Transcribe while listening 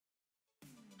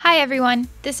Hi everyone,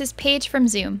 this is Paige from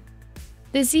ZUM.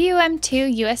 The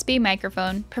ZUM-2 USB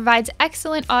microphone provides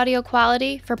excellent audio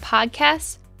quality for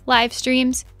podcasts, live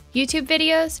streams, YouTube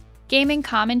videos, gaming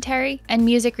commentary, and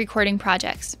music recording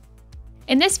projects.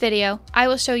 In this video, I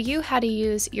will show you how to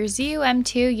use your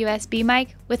ZUM-2 USB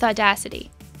mic with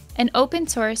Audacity, an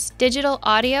open-source digital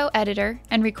audio editor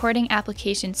and recording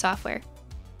application software.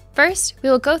 First,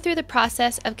 we will go through the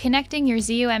process of connecting your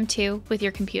ZUM-2 with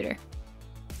your computer.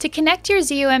 To connect your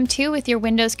ZUM-2 with your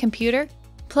Windows computer,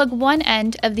 plug one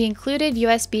end of the included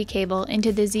USB cable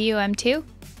into the ZUM-2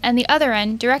 and the other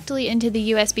end directly into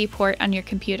the USB port on your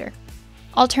computer.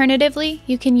 Alternatively,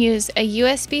 you can use a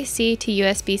USB-C to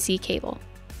USB-C cable.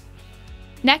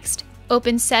 Next,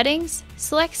 open Settings,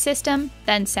 select System,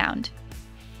 then Sound.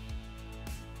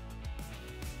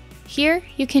 Here,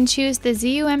 you can choose the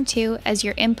ZUM-2 as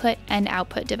your input and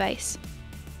output device.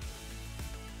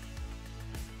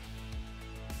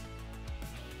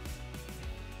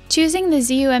 Choosing the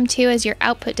ZUM-2 as your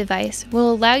output device will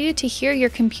allow you to hear your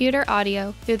computer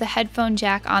audio through the headphone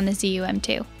jack on the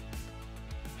ZUM-2.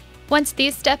 Once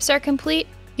these steps are complete,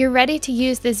 you're ready to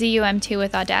use the ZUM-2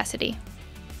 with Audacity.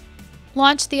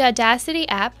 Launch the Audacity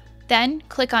app, then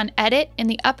click on Edit in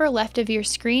the upper left of your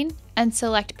screen and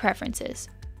select Preferences.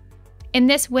 In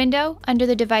this window, under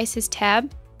the Devices tab,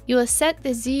 you will set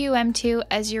the ZUM-2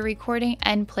 as your recording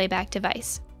and playback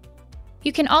device.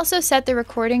 You can also set the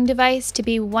recording device to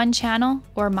be one channel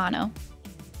or mono.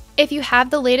 If you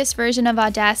have the latest version of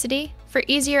Audacity, for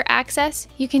easier access,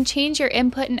 you can change your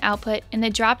input and output in the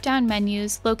drop-down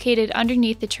menus located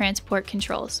underneath the transport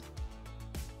controls.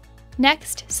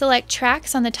 Next, select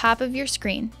Tracks on the top of your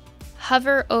screen.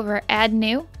 Hover over Add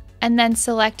New, and then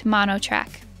select Mono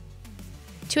Track.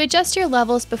 To adjust your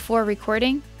levels before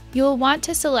recording, you will want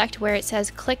to select where it says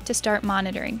Click to start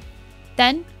monitoring.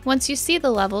 Then, once you see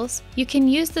the levels, you can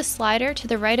use the slider to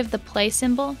the right of the play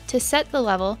symbol to set the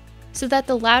level so that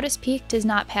the loudest peak does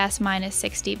not pass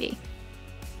 -6 dB.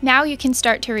 Now you can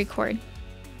start to record.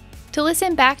 To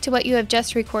listen back to what you have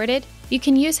just recorded, you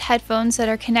can use headphones that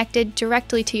are connected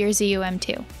directly to your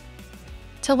ZUM-2.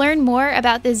 To learn more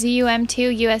about the ZUM-2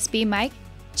 USB mic,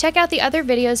 check out the other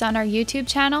videos on our YouTube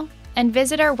channel and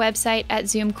visit our website at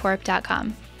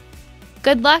zoomcorp.com.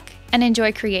 Good luck and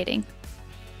enjoy creating!